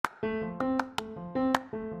Hey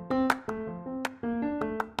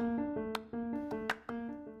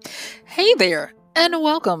there, and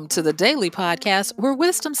welcome to the daily podcast where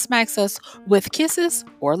wisdom smacks us with kisses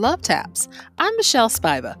or love taps. I'm Michelle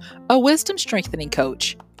Spiva, a wisdom strengthening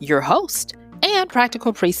coach, your host, and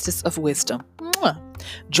practical priestess of wisdom. Mwah.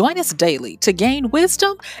 Join us daily to gain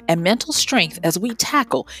wisdom and mental strength as we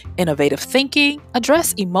tackle innovative thinking,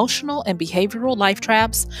 address emotional and behavioral life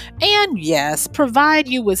traps, and yes, provide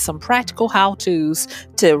you with some practical how-tos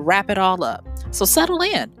to wrap it all up. So settle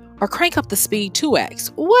in or crank up the speed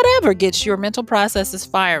 2x, whatever gets your mental processes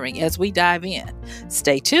firing as we dive in.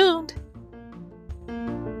 Stay tuned.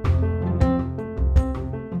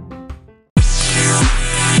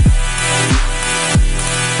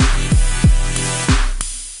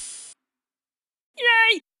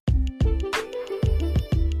 Yay!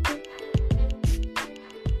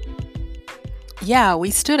 Yeah,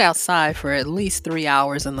 we stood outside for at least 3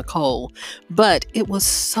 hours in the cold, but it was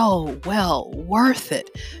so well worth it.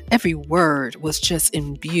 Every word was just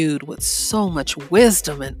imbued with so much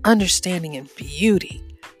wisdom and understanding and beauty.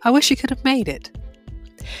 I wish you could have made it.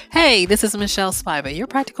 Hey, this is Michelle Spiva, your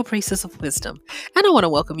practical priestess of wisdom, and I want to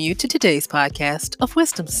welcome you to today's podcast of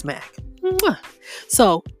Wisdom Smack. Mwah.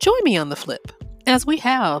 So join me on the flip as we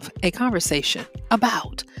have a conversation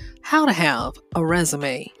about how to have a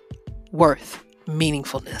resume worth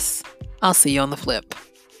meaningfulness. I'll see you on the flip.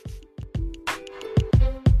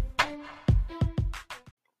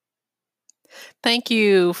 Thank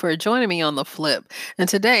you for joining me on the flip. And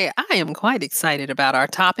today I am quite excited about our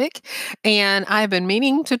topic. And I've been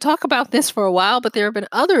meaning to talk about this for a while, but there have been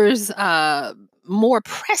others, more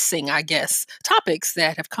pressing, I guess, topics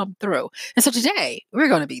that have come through. And so today we're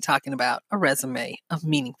going to be talking about a resume of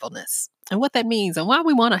meaningfulness and what that means and why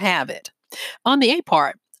we want to have it. On the A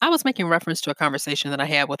part, I was making reference to a conversation that I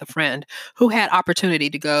had with a friend who had opportunity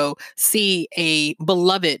to go see a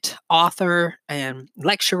beloved author and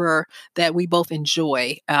lecturer that we both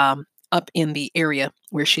enjoy up in the area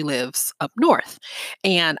where she lives up north.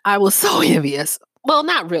 And I was so envious. Well,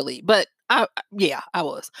 not really, but I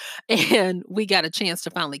was. And we got a chance to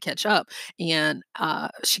finally catch up. And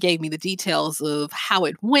she gave me the details of how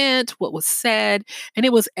it went, what was said, and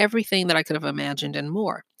it was everything that I could have imagined and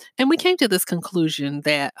more. And we came to this conclusion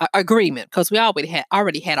that agreement, because we already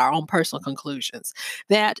had our own personal conclusions,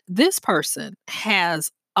 that this person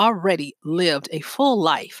has already lived a full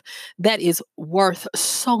life that is worth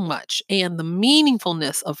so much, and the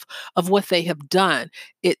meaningfulness of what they have done,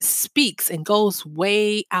 it speaks and goes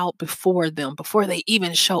way out before them before they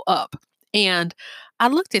even show up. And I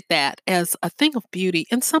looked at that as a thing of beauty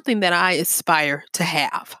and something that I aspire to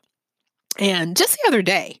have. And just the other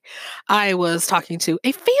day, I was talking to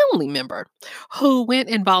a family member who went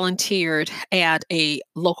and volunteered at a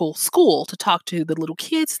local school to talk to the little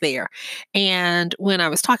kids there. And when I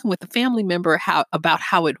was talking with the family member about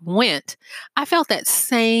how it went, I felt that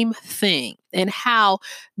same thing, and how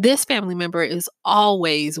this family member is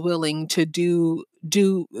always willing to do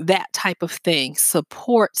that type of thing,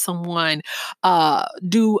 support someone,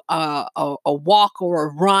 do a walk or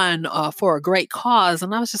a run for a great cause.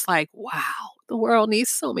 And I was just like, wow, the world needs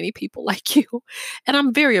so many people like you. And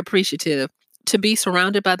I'm very appreciative to be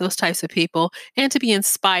surrounded by those types of people and to be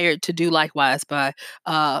inspired to do likewise by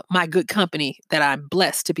my good company that I'm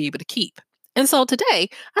blessed to be able to keep. And so today,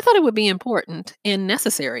 I thought it would be important and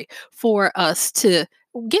necessary for us to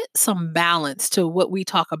get some balance to what we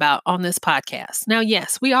talk about on this podcast. Now,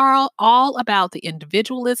 yes, we are all about the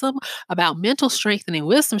individualism, about mental strengthening,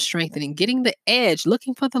 wisdom strengthening, getting the edge,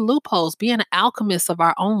 looking for the loopholes, being an alchemist of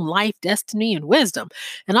our own life, destiny, and wisdom,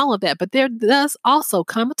 and all of that. But there does also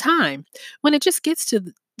come a time when it just gets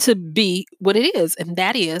to be what it is, and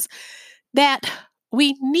that is that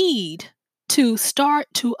we need to start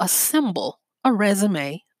to assemble a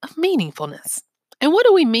resume of meaningfulness. And what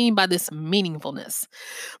do we mean by this meaningfulness?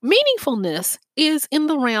 Meaningfulness is in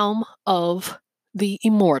the realm of the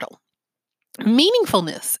immortal.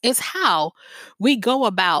 Meaningfulness is how we go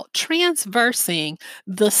about transversing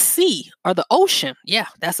the sea or the ocean. Yeah,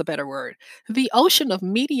 that's a better word. The ocean of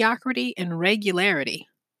mediocrity and regularity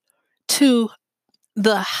to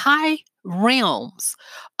the high realms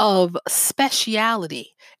of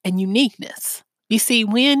speciality and uniqueness. You see,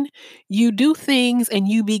 when you do things and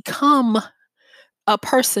you become a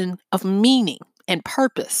person of meaning and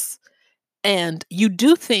purpose, and you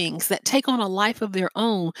do things that take on a life of their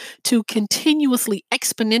own to continuously,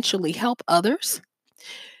 exponentially help others,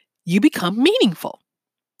 you become meaningful.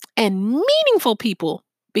 And meaningful people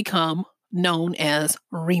become known as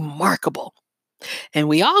remarkable. And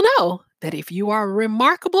we all know that if you are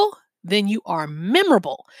remarkable, then you are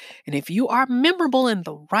memorable. And if you are memorable in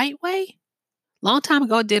the right way, long time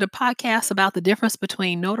ago I did a podcast about the difference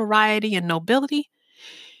between notoriety and nobility.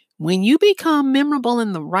 When you become memorable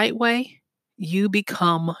in the right way, you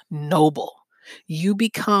become noble. You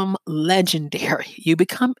become legendary. You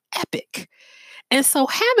become epic. And so,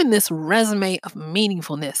 having this resume of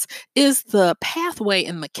meaningfulness is the pathway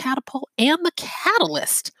and the catapult and the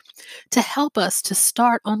catalyst to help us to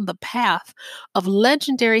start on the path of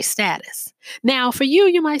legendary status. Now, for you,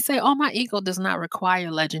 you might say, oh, my ego does not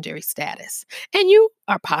require legendary status. And you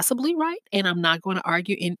are possibly right. And I'm not going to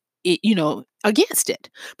argue in it, against it.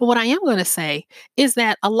 But what I am going to say is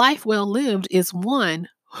that a life well lived is one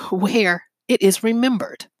where it is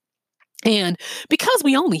remembered. And because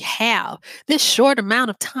we only have this short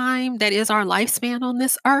amount of time that is our lifespan on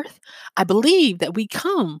this earth, I believe that we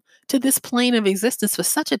come to this plane of existence for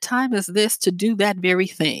such a time as this to do that very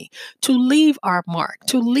thing, to leave our mark,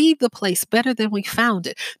 to leave the place better than we found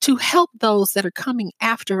it, to help those that are coming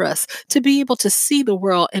after us, to be able to see the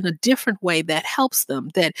world in a different way that helps them,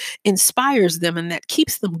 that inspires them, and that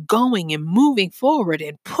keeps them going and moving forward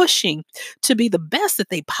and pushing to be the best that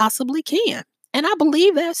they possibly can. And I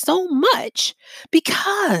believe that so much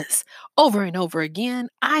because over and over again,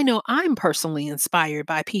 I know I'm personally inspired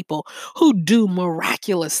by people who do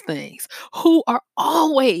miraculous things, who are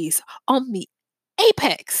always on the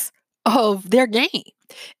apex of their game,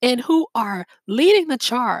 and who are leading the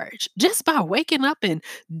charge just by waking up and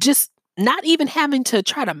just not even having to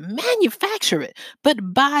try to manufacture it,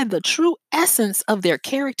 but by the true essence of their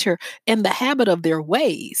character and the habit of their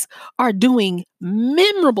ways, are doing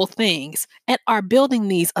memorable things and are building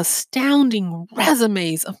these astounding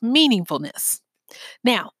resumes of meaningfulness.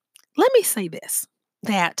 Now, let me say this,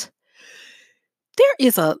 that there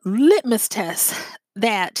is a litmus test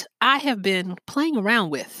that I have been playing around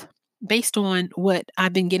with based on what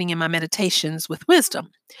I've been getting in my meditations with wisdom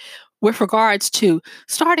with regards to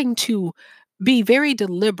starting to be very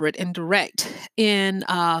deliberate and direct in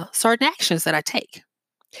certain actions that I take.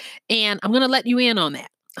 And I'm going to let you in on that.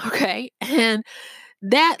 Okay. And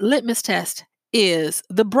that litmus test is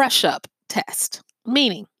the brush up test,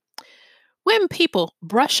 meaning when people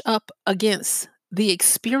brush up against the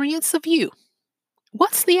experience of you,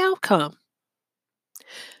 what's the outcome?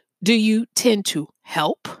 Do you tend to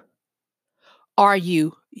help? Are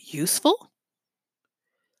you useful?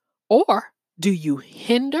 Or do you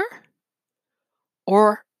hinder?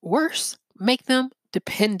 Or worse, make them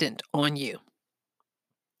dependent on you?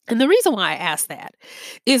 And the reason why I ask that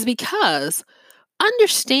is because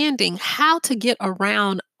understanding how to get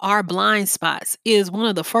around our blind spots is one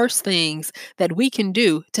of the first things that we can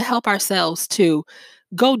do to help ourselves to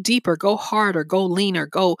go deeper, go harder, go leaner,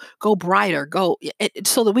 go brighter,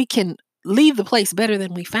 so that we can leave the place better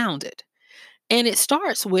than we found it. And it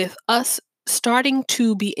starts with us starting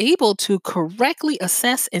to be able to correctly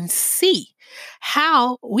assess and see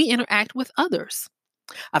how we interact with others.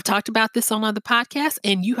 I've talked about this on other podcasts,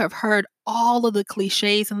 and you have heard all of the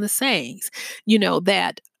cliches and the sayings,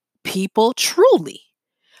 that people truly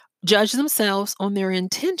judge themselves on their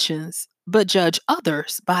intentions, but judge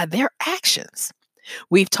others by their actions.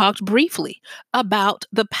 We've talked briefly about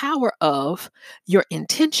the power of your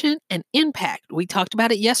intention and impact. We talked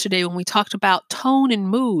about it yesterday when we talked about tone and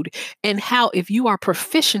mood, and how if you are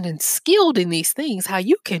proficient and skilled in these things, how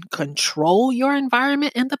you can control your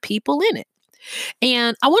environment and the people in it.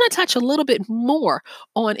 And I want to touch a little bit more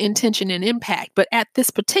on intention and impact, but at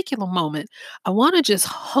this particular moment, I want to just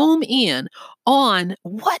home in on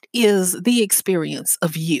what is the experience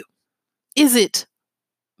of you. Is it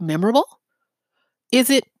memorable? Is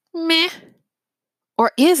it meh?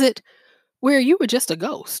 Or is it where you were just a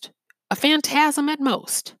ghost, a phantasm at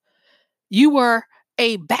most? You were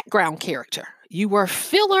a background character. You were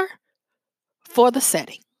filler for the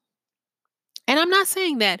setting. And I'm not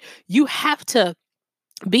saying that you have to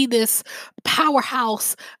be this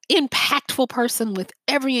powerhouse, impactful person with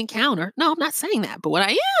every encounter. No, I'm not saying that. But what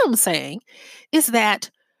I am saying is that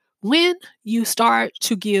when you start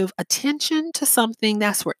to give attention to something,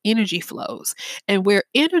 that's where energy flows. And where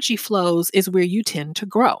energy flows is where you tend to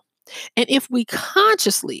grow. And if we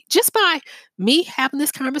consciously, just by me having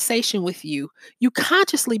this conversation with you, you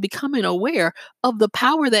consciously becoming aware of the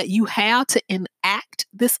power that you have to enact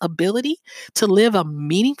this ability to live a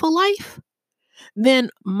meaningful life,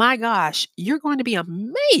 then my gosh, you're going to be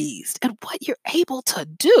amazed at what you're able to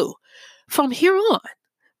do from here on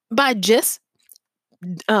by just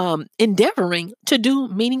endeavoring to do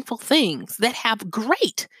meaningful things that have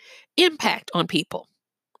great impact on people.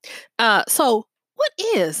 So, what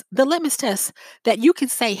is the litmus test that you can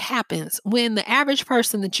say happens when the average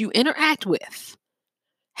person that you interact with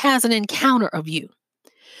has an encounter of you,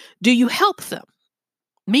 do you help them?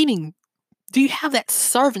 Meaning, do you have that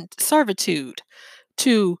servitude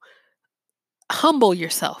to humble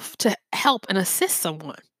yourself, to help and assist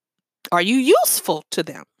someone? Are you useful to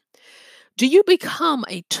them? Do you become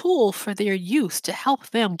a tool for their use to help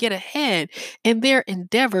them get ahead in their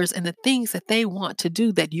endeavors and the things that they want to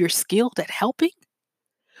do that you're skilled at helping?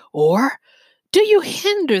 Or do you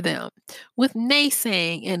hinder them with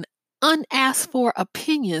naysaying and unasked for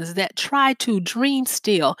opinions that try to dream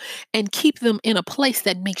still and keep them in a place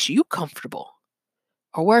that makes you comfortable?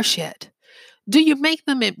 Or worse yet, do you make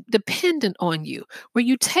them dependent on you, where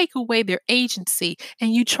you take away their agency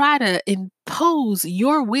and you try to impose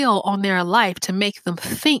your will on their life to make them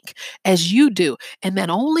think as you do, and that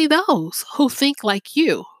only those who think like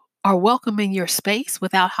you are welcome in your space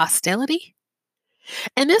without hostility?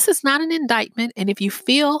 And this is not an indictment. And if you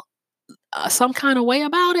feel some kind of way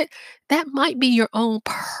about it, that might be your own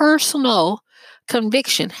personal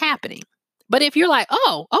conviction happening. But if you're like,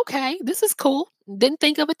 oh, okay, this is cool, didn't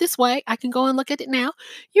think of it this way, I can go and look at it now,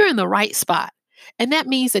 you're in the right spot. And that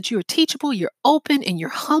means that you're teachable, you're open, and you're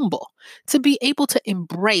humble to be able to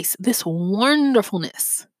embrace this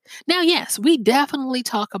wonderfulness. Now, yes, we definitely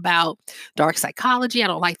talk about dark psychology. I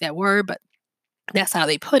don't like that word, but that's how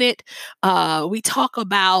they put it. We talk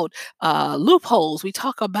about loopholes. We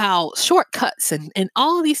talk about shortcuts and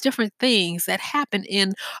all of these different things that happen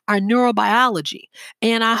in our neurobiology.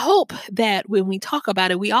 And I hope that when we talk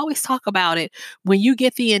about it, we always talk about it when you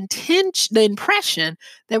get the impression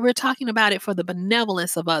that we're talking about it for the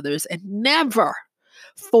benevolence of others and never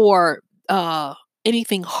for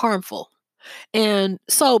anything harmful. And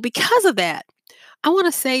so, because of that, I want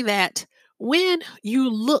to say that when you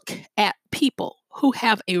look at people who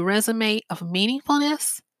have a resume of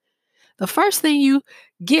meaningfulness, the first thing you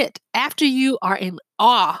get after you are in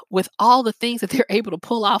awe with all the things that they're able to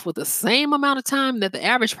pull off with the same amount of time that the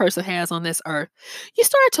average person has on this earth, you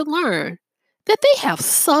start to learn that they have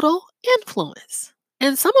subtle influence.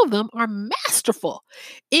 And some of them are masterful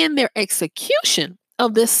in their execution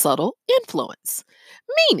of this subtle influence,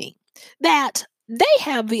 meaning that they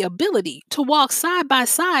have the ability to walk side by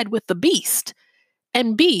side with the beast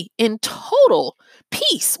and be in total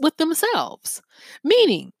peace with themselves,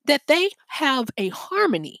 meaning that they have a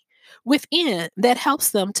harmony within that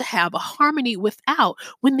helps them to have a harmony without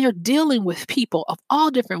when they're dealing with people of all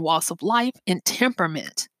different walks of life and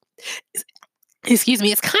temperament. Excuse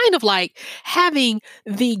me, it's kind of like having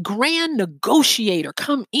the grand negotiator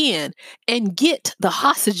come in and get the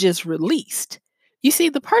hostages released. You see,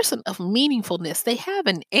 the person of meaningfulness, they have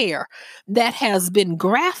an air that has been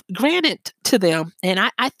granted to them, and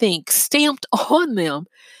I think stamped on them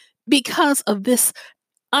because of this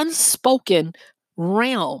unspoken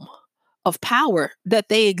realm of power that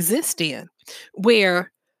they exist in,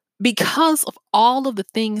 where because of all of the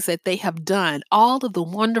things that they have done, all of the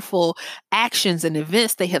wonderful actions and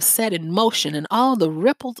events they have set in motion, and all the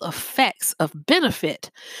rippled effects of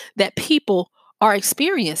benefit that people are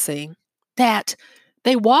experiencing, that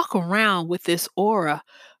they walk around with this aura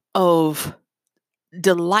of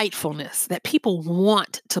delightfulness that people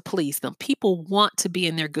want to please them. People want to be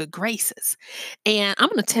in their good graces. And I'm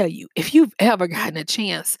going to tell you, if you've ever gotten a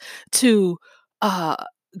chance to uh,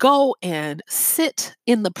 go and sit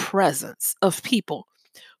in the presence of people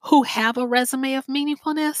who have a resume of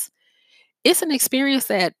meaningfulness, it's an experience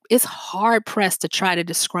that is hard pressed to try to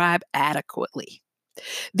describe adequately.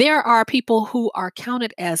 There are people who are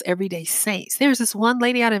counted as everyday saints. There's this one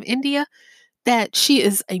lady out of India that she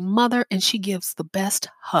is a mother and she gives the best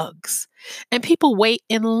hugs. And people wait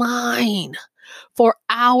in line for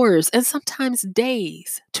hours and sometimes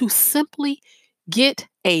days to simply get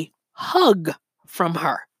a hug from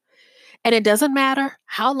her. And it doesn't matter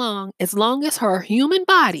how long, as long as her human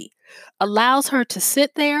body allows her to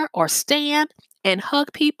sit there or stand and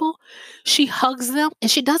hug people, she hugs them and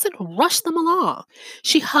she doesn't rush them along.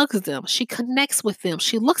 She hugs them, she connects with them,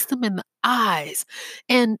 she looks them in the eyes,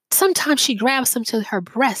 and sometimes she grabs them to her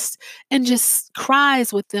breast and just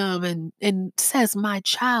cries with them and says, "My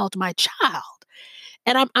child, my child."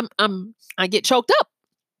 And I get choked up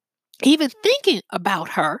even thinking about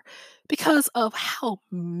her because of how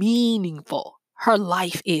meaningful her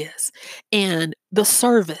life is and the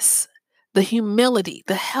service, the humility,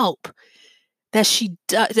 the help that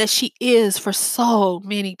she is for so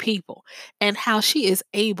many people, and how she is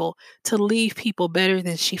able to leave people better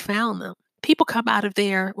than she found them. People come out of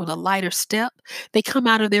there with a lighter step. They come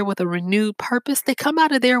out of there with a renewed purpose. They come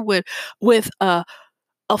out of there with a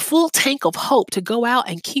full tank of hope to go out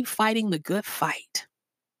and keep fighting the good fight.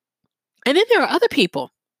 And then there are other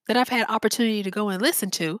people that I've had opportunity to go and listen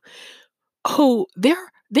to who their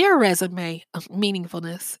Their resume of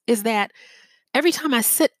meaningfulness is that every time I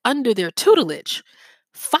sit under their tutelage,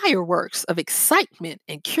 fireworks of excitement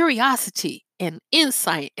and curiosity and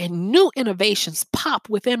insight and new innovations pop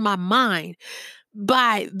within my mind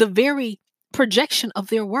by the very projection of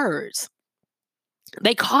their words.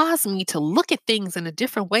 They cause me to look at things in a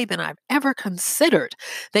different way than I've ever considered.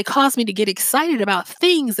 They cause me to get excited about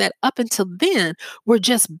things that up until then were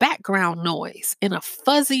just background noise in a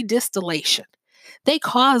fuzzy distillation. They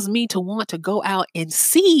cause me to want to go out and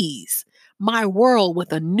seize my world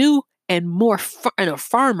with a new and and a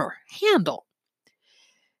firmer handle.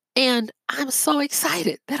 And I'm so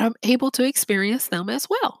excited that I'm able to experience them as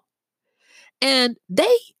well. And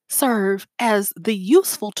they serve as the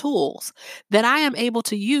useful tools that I am able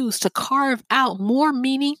to use to carve out more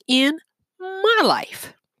meaning in my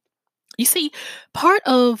life. You see, part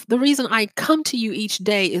of the reason I come to you each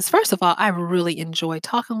day is first of all, I really enjoy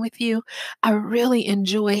talking with you. I really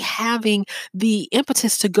enjoy having the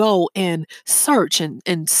impetus to go and search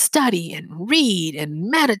and study and read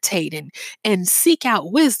and meditate and seek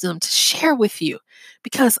out wisdom to share with you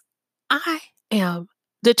because I am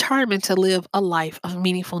determined to live a life of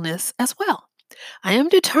meaningfulness as well. I am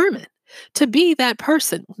determined to be that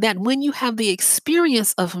person that when you have the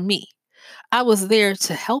experience of me, I was there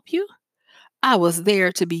to help you. I was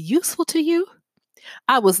there to be useful to you.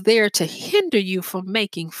 I was there to hinder you from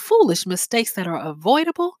making foolish mistakes that are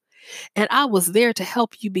avoidable. And I was there to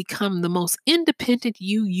help you become the most independent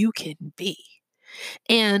you can be.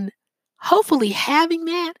 And hopefully having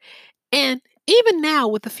that, and even now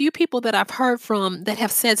with the few people that I've heard from that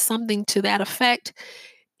have said something to that effect,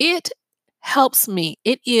 it helps me.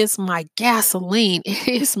 It is my gasoline. It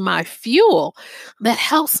is my fuel that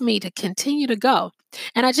helps me to continue to go.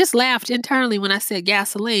 And I just laughed internally when I said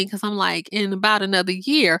gasoline because I'm like, in about another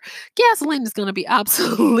year, gasoline is going to be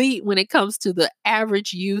obsolete when it comes to the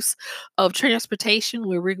average use of transportation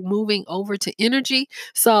where we're moving over to energy.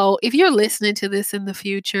 So if you're listening to this in the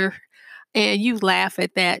future and you laugh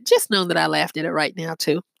at that, just know that I laughed at it right now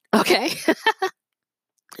too. Okay.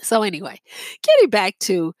 So anyway, getting back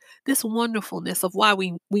to this wonderfulness of why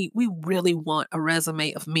we really want a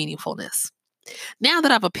resume of meaningfulness. Now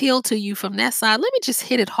that I've appealed to you from that side, let me just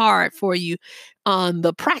hit it hard for you on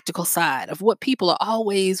the practical side of what people are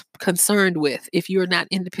always concerned with if you're not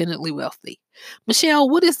independently wealthy. Michelle,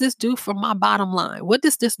 what does this do for my bottom line? What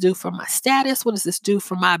does this do for my status? What does this do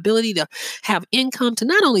for my ability to have income to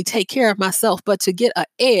not only take care of myself, but to get an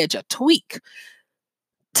edge, a tweak,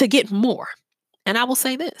 to get more? And I will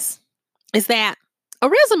say this is that a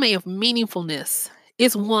resume of meaningfulness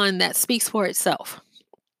is one that speaks for itself.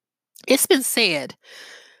 It's been said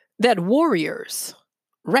that warriors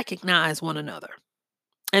recognize one another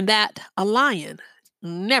and that a lion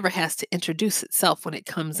never has to introduce itself when it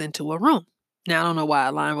comes into a room. Now, I don't know why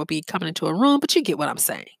a lion would be coming into a room, but you get what I'm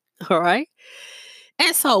saying. All right.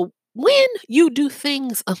 And so when you do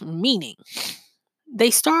things of meaning, they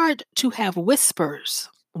start to have whispers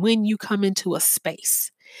when you come into a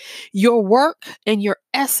space. Your work and your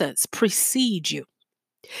essence precede you,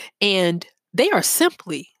 and they are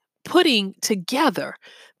simply putting together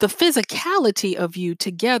the physicality of you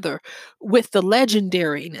together with the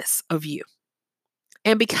legendariness of you.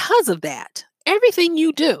 And because of that, everything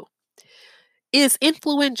you do is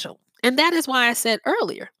influential. And that is why I said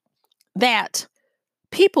earlier that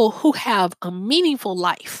people who have a meaningful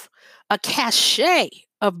life, a cachet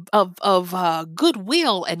of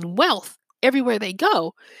goodwill and wealth everywhere they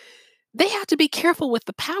go, they have to be careful with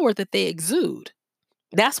the power that they exude.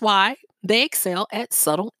 That's why they excel at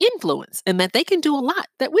subtle influence and that they can do a lot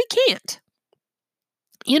that we can't.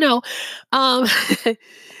 You know, um,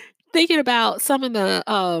 thinking about some of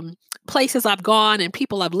the places I've gone and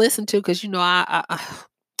people I've listened to, because,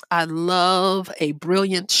 I love a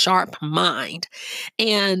brilliant, sharp mind.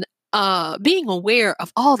 And being aware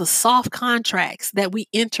of all the soft contracts that we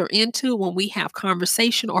enter into when we have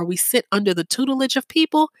conversation or we sit under the tutelage of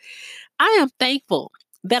people, I am thankful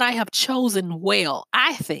that I have chosen well,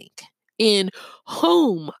 I think, in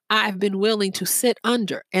whom I've been willing to sit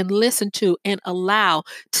under and listen to and allow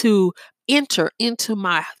to enter into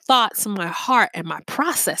my thoughts, my heart, and my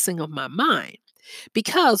processing of my mind.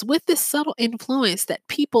 Because with this subtle influence that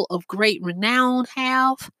people of great renown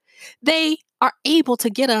have, they are able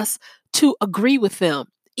to get us to agree with them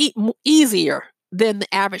easier than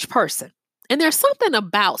the average person. And there's something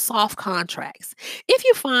about soft contracts. If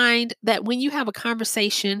you find that when you have a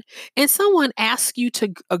conversation and someone asks you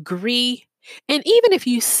to agree, and even if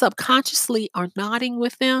you subconsciously are nodding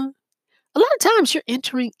with them, a lot of times you're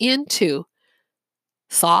entering into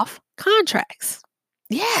soft contracts.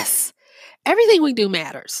 Yes, everything we do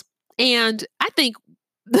matters. And I think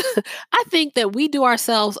I think that we do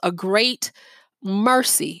ourselves a great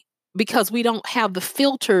mercy because we don't have the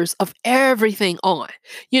filters of everything on.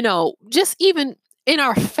 Just even in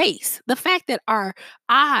our face, the fact that our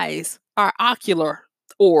eyes, our ocular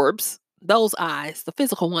orbs, those eyes, the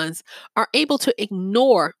physical ones, are able to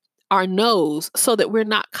ignore our nose so that we're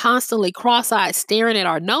not constantly cross eyed staring at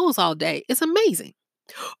our nose all day is amazing.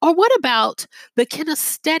 Or what about the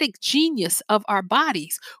kinesthetic genius of our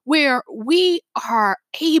bodies, where we are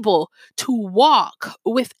able to walk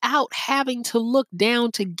without having to look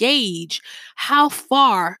down to gauge how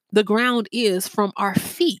far the ground is from our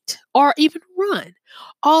feet, or even run?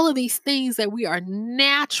 All of these things that we are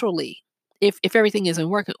naturally, if everything is in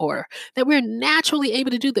working order, that we're naturally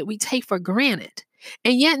able to do that we take for granted.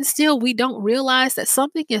 And yet, and still, we don't realize that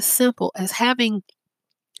something as simple as having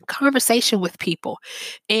conversation with people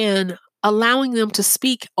and allowing them to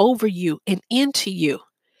speak over you and into you,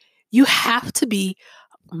 you have to be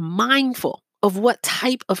mindful of what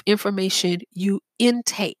type of information you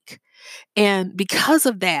intake. And because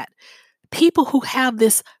of that, people who have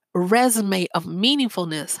this resume of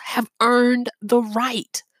meaningfulness have earned the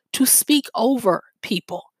right to speak over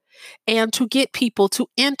people and to get people to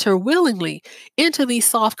enter willingly into these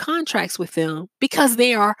soft contracts with them because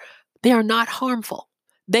they are not harmful.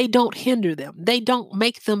 They don't hinder them. They don't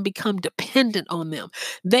make them become dependent on them.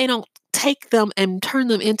 They don't take them and turn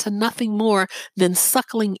them into nothing more than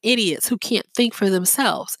suckling idiots who can't think for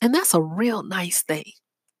themselves. And that's a real nice thing.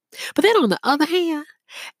 But then on the other hand,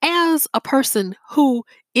 as a person who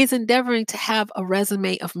is endeavoring to have a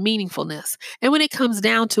resume of meaningfulness, and when it comes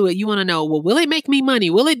down to it, you want to know, well, will it make me money?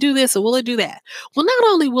 Will it do this or will it do that? Well, not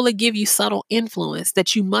only will it give you subtle influence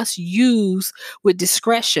that you must use with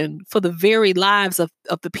discretion for the very lives of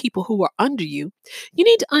the people who are under you, you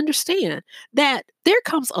need to understand that there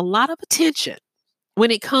comes a lot of attention when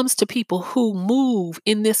it comes to people who move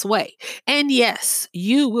in this way. And yes,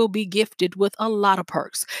 you will be gifted with a lot of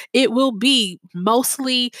perks. It will be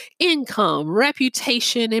mostly income,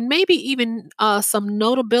 reputation, and maybe even some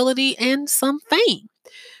notability and some fame.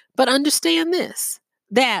 But understand this,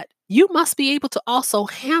 that you must be able to also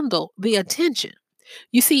handle the attention.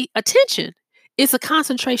 You see, attention is a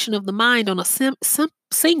concentration of the mind on a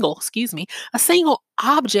single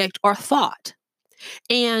object or thought.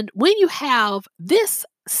 And when you have this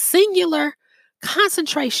singular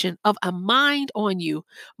concentration of a mind on you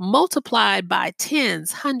multiplied by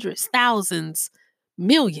tens, hundreds, thousands,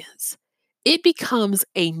 millions, it becomes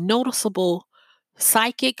a noticeable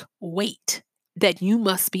psychic weight that you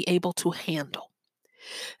must be able to handle.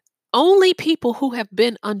 Only people who have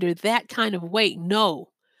been under that kind of weight know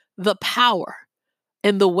the power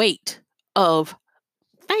and the weight of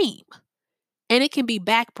fame. And it can be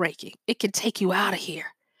backbreaking. It can take you out of here.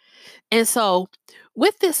 And so,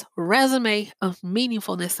 with this resume of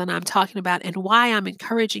meaningfulness that I'm talking about and why I'm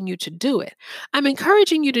encouraging you to do it, I'm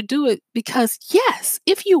encouraging you to do it because, yes,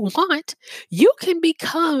 if you want, you can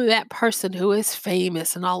become that person who is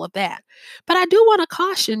famous and all of that. But I do want to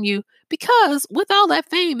caution you because with all that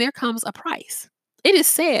fame, there comes a price. It is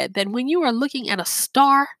said that when you are looking at a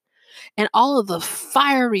star and all of the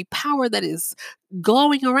fiery power that is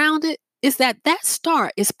glowing around it, is that that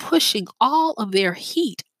star is pushing all of their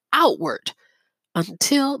heat outward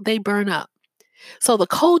until they burn up. So the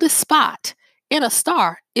coldest spot in a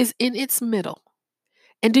star is in its middle.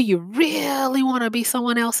 And do you really want to be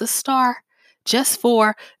someone else's star just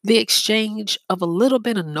for the exchange of a little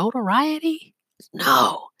bit of notoriety?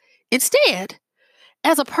 No. Instead,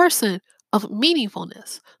 as a person of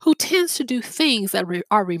meaningfulness who tends to do things that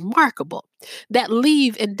are remarkable, that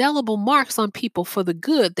leave indelible marks on people for the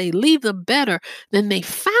good, they leave them better than they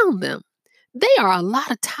found them. They are a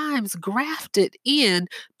lot of times grafted in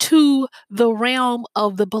to the realm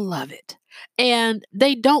of the beloved. And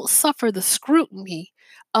they don't suffer the scrutiny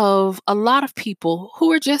of a lot of people who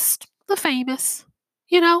are just the famous.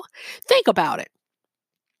 Think about it.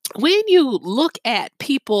 When you look at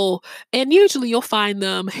people, and usually you'll find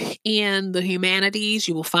them in the humanities,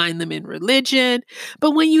 you will find them in religion.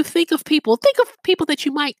 But when you think of people that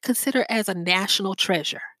you might consider as a national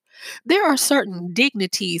treasure. There are certain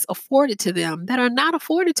dignities afforded to them that are not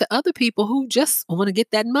afforded to other people who just want to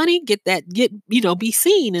get that money, be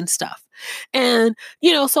seen and stuff. And,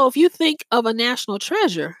 so if you think of a national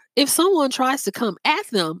treasure, if someone tries to come at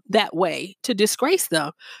them that way to disgrace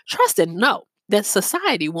them, trust and know that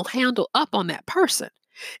society will handle up on that person.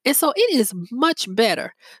 And so it is much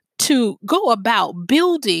better to go about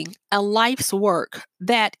building a life's work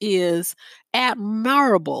that is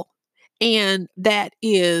admirable and that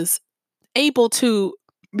is able to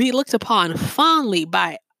be looked upon fondly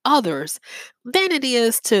by others than it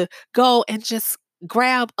is to go and just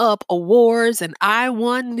grab up awards and I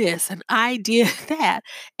won this and I did that.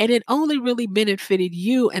 And it only really benefited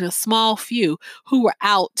you and a small few who were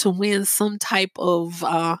out to win some type of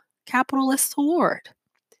capitalist award.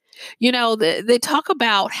 They talk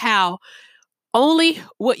about how only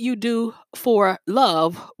what you do for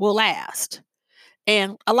love will last.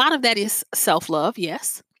 And a lot of that is self-love,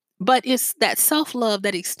 yes. But it's that self-love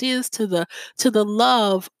that extends to the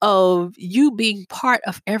love of you being part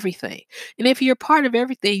of everything. And if you're part of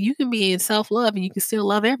everything, you can be in self-love and you can still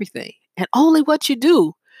love everything. And only what you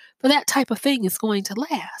do for that type of thing is going to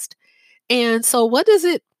last. And so what does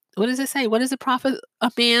it say? What does it profit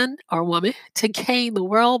a man or woman to gain the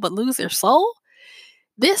world but lose their soul?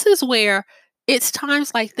 This is where it's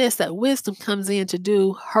times like this that wisdom comes in to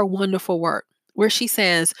do her wonderful work, where she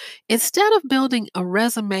says, instead of building a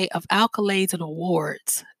resume of accolades and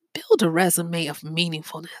awards, build a resume of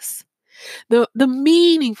meaningfulness. The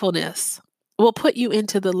meaningfulness will put you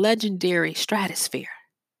into the legendary stratosphere.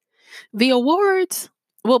 The awards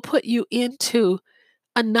will put you into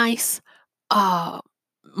a nice, uh,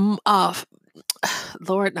 m- uh,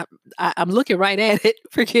 Lord, I'm looking right at it.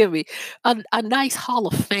 Forgive me. A nice hall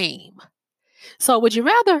of fame. So, would you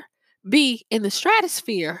rather be in the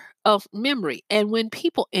stratosphere of memory? And when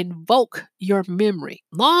people invoke your memory,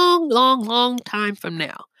 long, long, long time from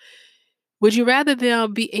now, would you rather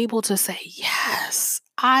them be able to say, yes,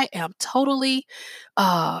 I am totally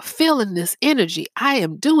feeling this energy. I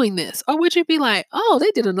am doing this. Or would you be like, oh,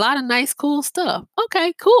 they did a lot of nice, cool stuff.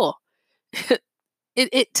 Okay, cool.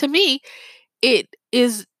 It to me, it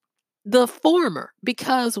is the former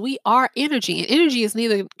because we are energy and energy is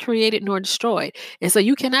neither created nor destroyed. And so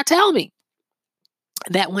you cannot tell me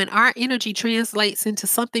that when our energy translates into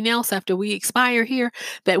something else after we expire here,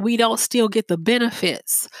 that we don't still get the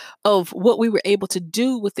benefits of what we were able to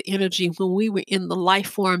do with the energy when we were in the life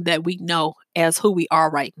form that we know as who we are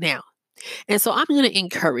right now. And so I'm going to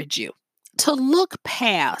encourage you to look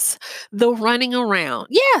past the running around.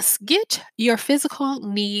 Yes, get your physical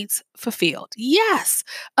needs fulfilled. Yes,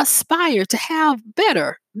 aspire to have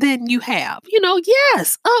better than you have.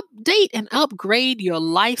 Yes, update and upgrade your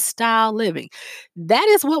lifestyle living. That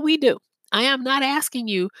is what we do. I am not asking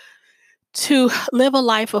you to live a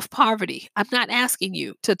life of poverty. I'm not asking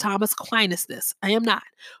you to Thomas Aquinas this. I am not.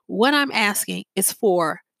 What I'm asking is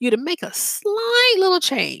for you to make a slight little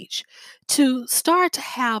change to start to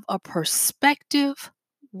have a perspective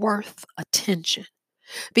worth attention.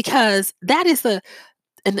 Because that is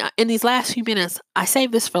and in these last few minutes, I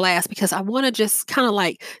saved this for last because I want to just kind of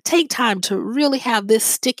like take time to really have this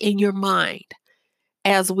stick in your mind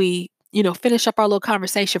as we, finish up our little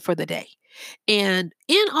conversation for the day. And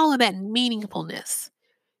in all of that meaningfulness,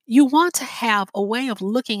 you want to have a way of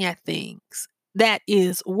looking at things that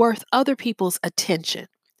is worth other people's attention.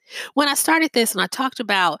 When I started this and I talked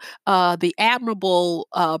about the admirable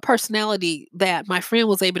personality that my friend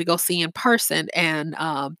was able to go see in person, and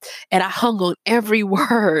I hung on every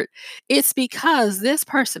word, it's because this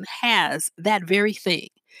person has that very thing.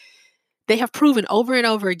 They have proven over and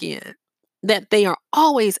over again that they are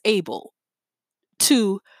always able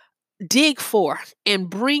to dig forth and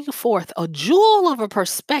bring forth a jewel of a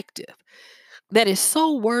perspective that is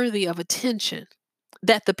so worthy of attention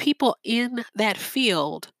that the people in that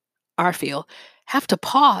field, our field, have to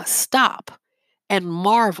pause, stop, and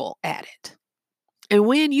marvel at it. And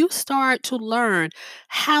when you start to learn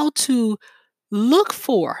how to look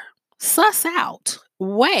for, suss out,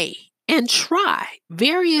 weigh, and try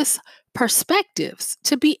various perspectives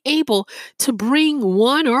to be able to bring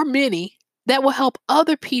one or many that will help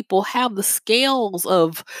other people have the scales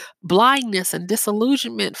of blindness and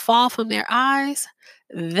disillusionment fall from their eyes,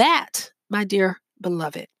 that, my dear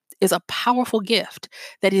beloved, is a powerful gift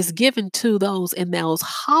that is given to those in those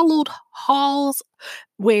hollowed halls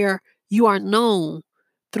where you are known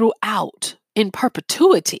throughout in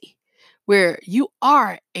perpetuity, where you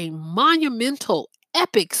are a monumental,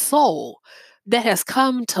 epic soul that has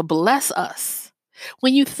come to bless us.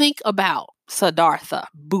 When you think about Siddhartha,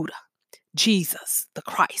 Buddha, Jesus, the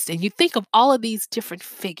Christ, and you think of all of these different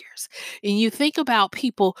figures, and you think about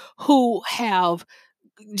people who have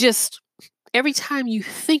just every time you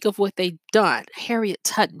think of what they've done, Harriet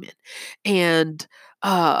Tubman, and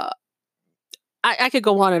uh, I could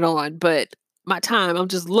go on, but I'm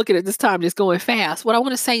just looking at this time, just going fast. What I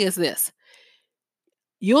want to say is this: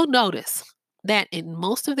 you'll notice that in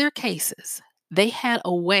most of their cases, they had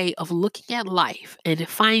a way of looking at life and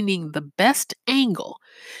finding the best angle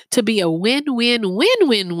to be a win win win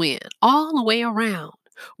win win all the way around,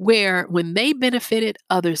 where when they benefited,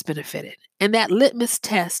 others benefited. And that litmus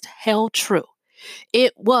test held true.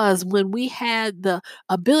 It was when we had the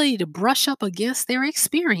ability to brush up against their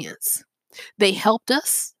experience. They helped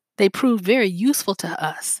us. They proved very useful to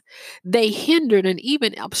us. They hindered and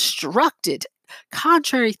even obstructed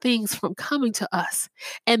contrary things from coming to us.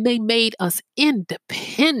 And they made us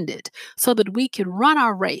independent so that we could run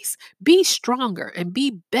our race, be stronger, and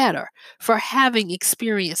be better for having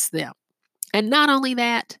experienced them. And not only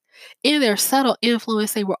that, in their subtle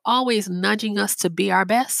influence, they were always nudging us to be our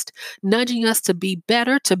best, nudging us to be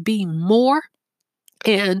better, to be more,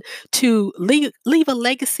 and to leave a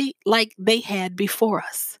legacy like they had before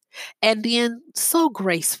us. And then, so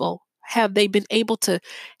graceful have they been able to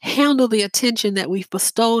handle the attention that we've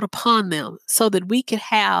bestowed upon them so that we could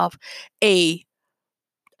have a,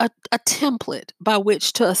 a template by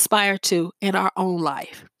which to aspire to in our own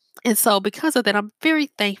life. And so, because of that, I'm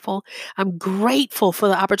very thankful. I'm grateful for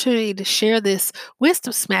the opportunity to share this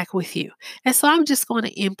wisdom smack with you. And so, I'm just going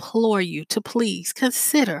to implore you to please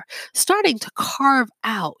consider starting to carve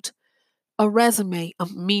out a resume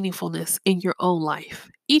of meaningfulness in your own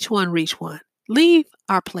life. Each one reach one. Leave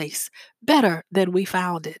our place better than we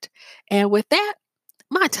found it. And with that,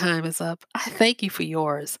 my time is up. I thank you for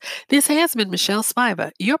yours. This has been Michelle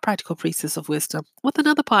Spiva, your practical priestess of wisdom, with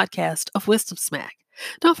another podcast of Wisdom Smack.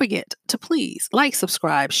 Don't forget to please like,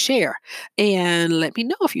 subscribe, share, and let me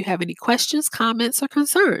know if you have any questions, comments, or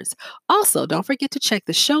concerns. Also, don't forget to check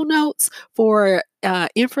the show notes for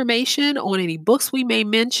information on any books we may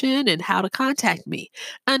mention and how to contact me.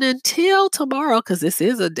 And until tomorrow, because this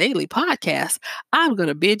is a daily podcast, I'm going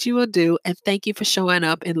to bid you adieu and thank you for showing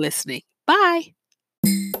up and listening. Bye.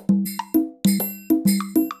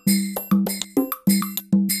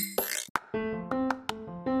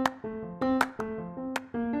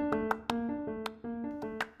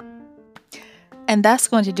 And that's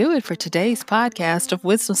going to do it for today's podcast of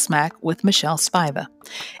Wisdom Smack with Michelle Spiva.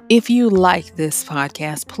 If you like this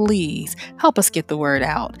podcast, please help us get the word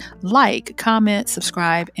out. Like, comment,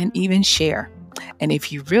 subscribe, and even share. And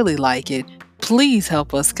if you really like it, please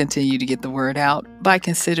help us continue to get the word out by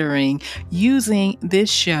considering using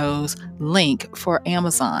this show's link for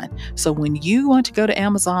Amazon. So when you want to go to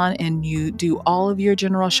Amazon and you do all of your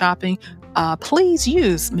general shopping, please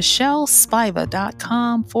use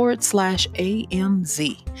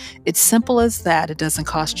michellespiva.com/AMZ. It's simple as that. It doesn't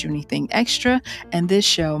cost you anything extra, and this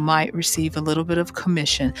show might receive a little bit of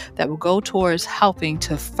commission that will go towards helping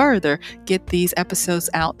to further get these episodes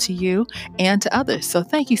out to you and to others. So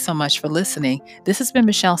thank you so much for listening. This has been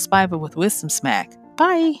Michelle Spiva with Wisdom Smack.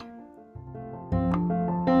 Bye.